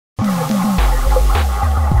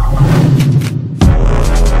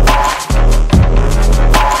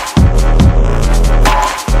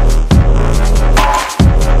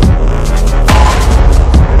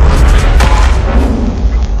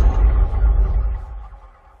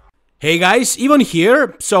Hey guys, Ivan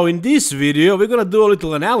here. So in this video we're gonna do a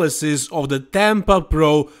little analysis of the Tampa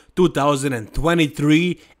Pro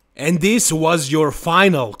 2023, and this was your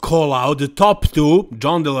final call out, the top two,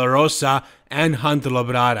 John De La Rosa and Hunter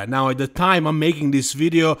Labrada. Now at the time I'm making this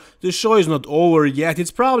video, the show is not over yet. It's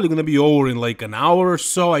probably gonna be over in like an hour or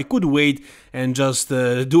so. I could wait and just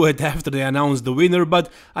do it after they announce the winner,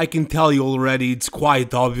 but I can tell you already, it's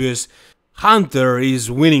quite obvious. Hunter is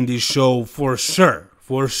winning this show for sure.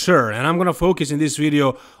 And I'm gonna focus in this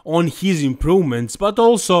video on his improvements, but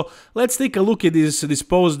also let's take a look at this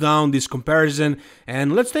pose down, this comparison,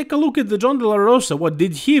 and let's take a look at the John De La Rosa. What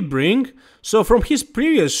did he bring? So from his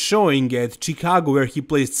previous showing at Chicago, where he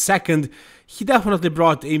placed second, he definitely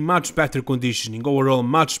brought a much better conditioning, overall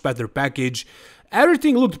much better package.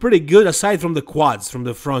 Everything looked pretty good aside from the quads from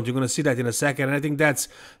the front. You're gonna see that in a second, and I think that's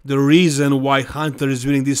the reason why Hunter is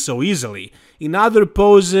winning this so easily. In other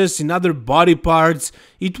poses, in other body parts,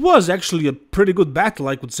 it was actually a pretty good battle,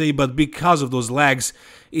 I could say, but because of those legs,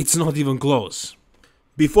 it's not even close.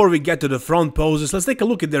 Before we get to the front poses, let's take a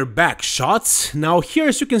look at their back shots. Now here,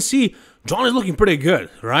 as you can see, John is looking pretty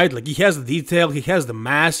good, right? Like, he has the detail, he has the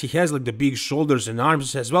mass, he has like the big shoulders and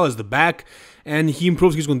arms as well as the back, and he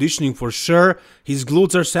improves his conditioning for sure. His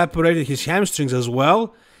glutes are separated, his hamstrings as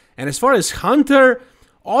well. And as far as Hunter,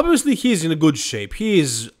 obviously he's in a good shape. He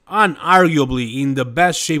is unarguably in the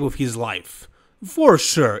best shape of his life. For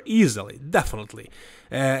sure, easily, definitely.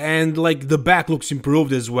 And like the back looks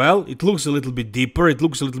improved as well. It looks a little bit deeper, it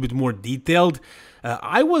looks a little bit more detailed. When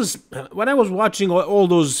I was watching all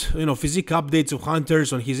those physique updates of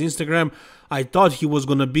Hunter's on his Instagram, I thought he was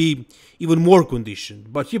gonna be even more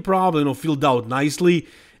conditioned, but he probably filled out nicely,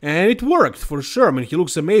 and it worked for sure. I mean, he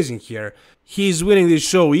looks amazing here. He's winning this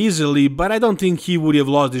show easily, but I don't think he would have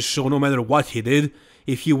lost this show no matter what he did,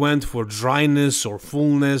 if he went for dryness or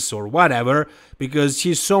fullness or whatever, because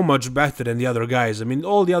he's so much better than the other guys. I mean,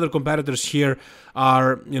 all the other competitors here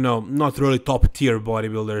are, not really top-tier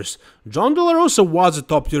bodybuilders. John De La Rosa was a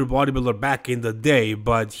top-tier bodybuilder back in the day,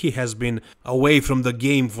 but he has been away from the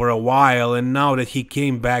game for a while, and now that he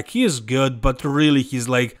came back, he is good, but really he's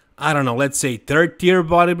like, I don't know, let's say third-tier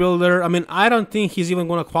bodybuilder. I mean, I don't think he's even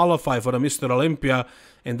gonna qualify for the Mr. Olympia,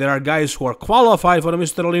 and there are guys who are qualified for the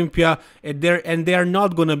Mr. Olympia, and they're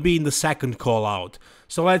not gonna be in the second call-out.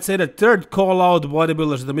 So let's say the third call-out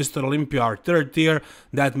bodybuilders at the Mr. Olympia are third tier.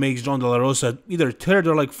 That makes John De La Rosa either third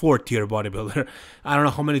or like fourth tier bodybuilder. I don't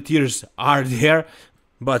know how many tiers are there,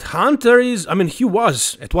 but Hunter is, I mean, he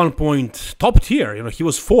was at one point top tier. He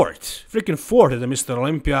was freaking fourth at the Mr.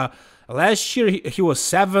 Olympia. Last year he was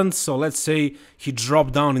seventh, so let's say he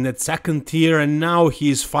dropped down in that second tier, and now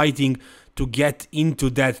he's fighting to get into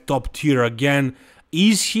that top tier again.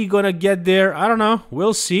 Is he gonna get there? I don't know,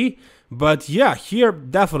 we'll see. But yeah, here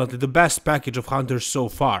definitely the best package of Hunters so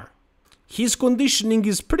far. His conditioning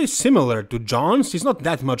is pretty similar to John's. He's not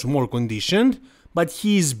that much more conditioned, but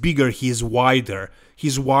he's bigger, he's wider.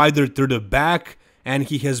 He's wider through the back, and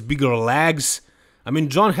he has bigger legs. I mean,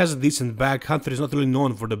 John has a decent back. Hunter is not really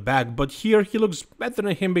known for the back, but here he looks better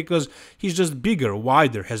than him because he's just bigger,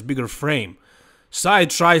 wider, has bigger frame. Side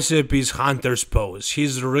tricep is Hunter's pose.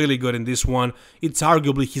 He's really good in this one. It's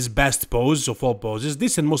arguably his best pose of all poses.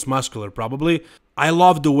 This and most muscular, probably. I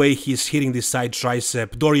love the way he's hitting this side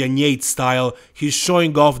tricep, Dorian Yates style. He's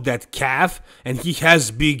showing off that calf, and he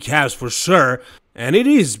has big calves for sure. And it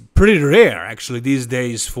is pretty rare, actually, these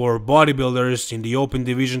days for bodybuilders in the open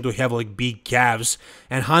division to have like big calves,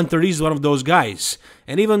 and Hunter is one of those guys.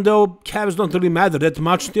 And even though calves don't really matter that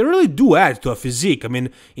much, they really do add to a physique. I mean,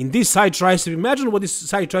 in this side tricep, imagine what this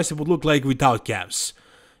side tricep would look like without calves.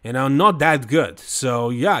 Not that good. So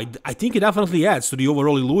yeah, I think it definitely adds to the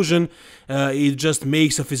overall illusion. It just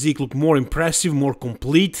makes a physique look more impressive, more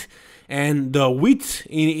complete. And the width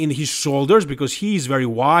in his shoulders, because he is very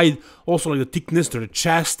wide, also like the thickness to the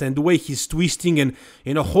chest and the way he's twisting and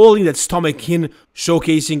holding that stomach in,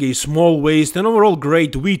 showcasing a small waist, and overall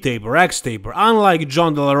great V taper, X taper. Unlike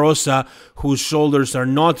John De La Rosa, whose shoulders are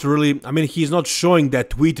not really, I mean, he's not showing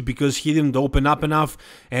that width because he didn't open up enough,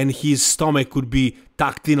 and his stomach could be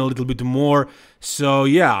tucked in a little bit more. So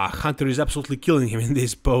yeah, Hunter is absolutely killing him in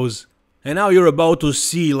this pose. And now you're about to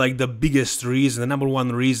see like the biggest reason, the number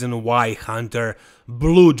one reason why Hunter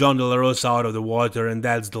blew John De La Rosa out of the water, and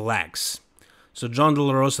that's the legs. So John De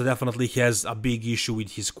La Rosa definitely has a big issue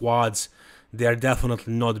with his quads. They're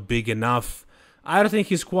definitely not big enough. I don't think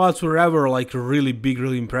his quads were ever like really big,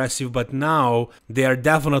 really impressive, but now they are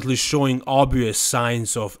definitely showing obvious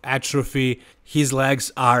signs of atrophy. His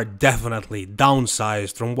legs are definitely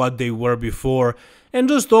downsized from what they were before, and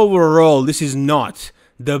just overall, this is not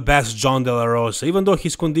the best John De La Rosa. Even though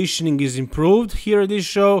his conditioning is improved here at this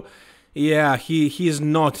show, yeah, he is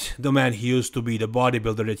not the man he used to be, the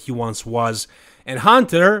bodybuilder that he once was. And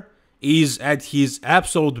Hunter is at his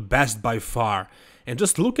absolute best by far. And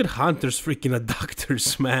just look at Hunter's freaking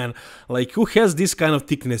adductors, man. Like, who has this kind of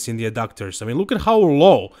thickness in the adductors? I mean, look at how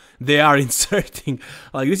low they are inserting.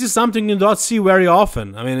 Like, this is something you don't see very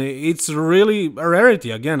often. I mean, it's really a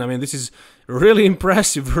rarity. Again, I mean, this is really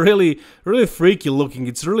impressive, really freaky looking.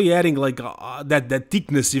 It's really adding, like, that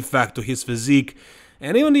thickness effect to his physique.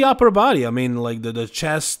 And even the upper body, I mean, like the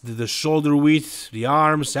chest, the shoulder width, the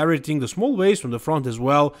arms, everything, the small waist from the front as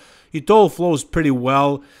well. It all flows pretty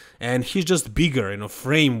well, and he's just bigger, you know,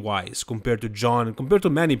 frame-wise compared to John and compared to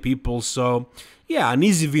many people. So, yeah, an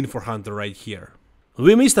easy win for Hunter right here.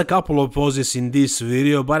 We missed a couple of poses in this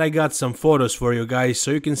video, but I got some photos for you guys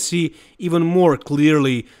so you can see even more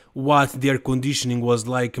clearly what their conditioning was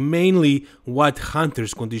like, mainly what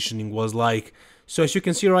Hunter's conditioning was like. So as you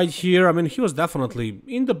can see right here, I mean, he was definitely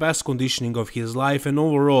in the best conditioning of his life and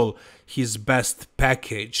overall his best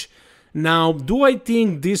package. Now, do I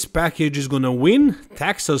think this package is gonna win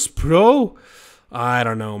Texas Pro? I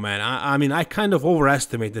don't know, man. I mean, I kind of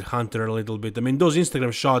overestimated Hunter a little bit. I mean, those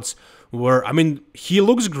Instagram shots were, I mean, he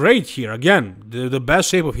looks great here. Again, the best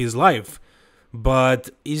shape of his life. But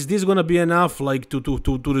is this gonna be enough, like, to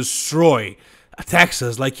destroy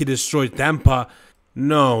Texas like he destroyed Tampa?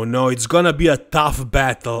 No, it's gonna be a tough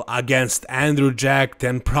battle against Andrew Jack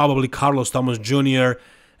and probably Carlos Thomas Jr.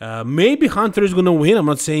 Maybe Hunter is gonna win. I'm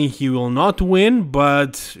not saying he will not win,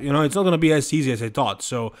 but, you know, it's not gonna be as easy as I thought.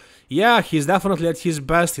 So, yeah, he's definitely at his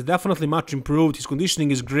best. He's definitely much improved. His conditioning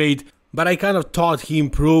is great, but I kind of thought he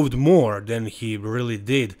improved more than he really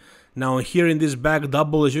did. Now, here in this back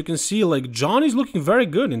double, as you can see, like, John is looking very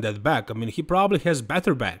good in that back. I mean, he probably has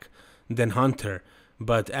better back than Hunter.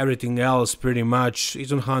 But everything else pretty much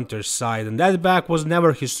is on Hunter's side. And that back was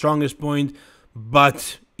never his strongest point.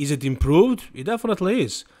 But is it improved? It definitely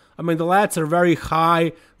is. I mean, the lats are very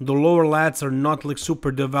high. The lower lats are not like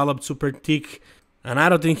super developed, super thick. And I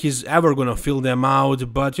don't think he's ever gonna fill them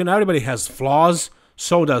out. But, you know, everybody has flaws.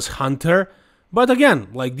 So does Hunter. But again,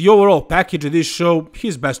 like, the overall package of this show,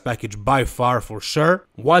 his best package by far for sure.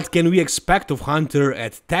 What can we expect of Hunter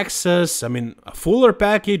at Texas? I mean, a fuller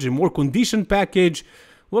package, a more conditioned package.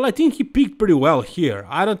 Well, I think he peaked pretty well here.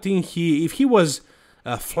 I don't think if he was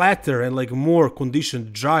flatter and like more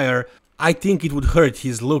conditioned, drier, I think it would hurt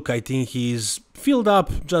his look. I think he's filled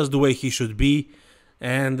up just the way he should be.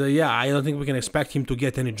 And yeah, I don't think we can expect him to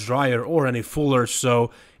get any drier or any fuller, so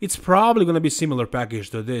it's probably going to be similar package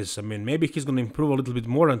to this. I mean, maybe he's going to improve a little bit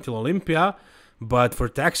more until Olympia, but for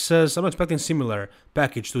Texas, I'm expecting similar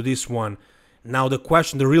package to this one. Now the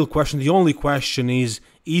question, the real question, the only question is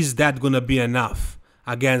that going to be enough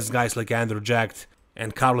against guys like Andrew Jack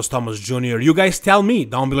and Carlos Thomas Jr.? You guys tell me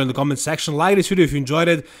down below in the comment section. Like this video if you enjoyed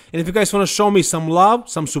it, and if you guys want to show me some love,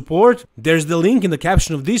 some support, there's the link in the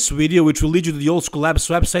caption of this video which will lead you to the Old School Labs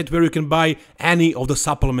website where you can buy any of the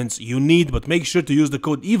supplements you need, but make sure to use the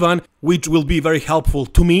code IVAN, which will be very helpful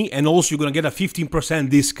to me, and also you're gonna get a 15%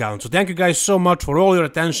 discount. So thank you guys so much for all your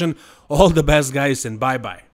attention, all the best guys, and bye bye.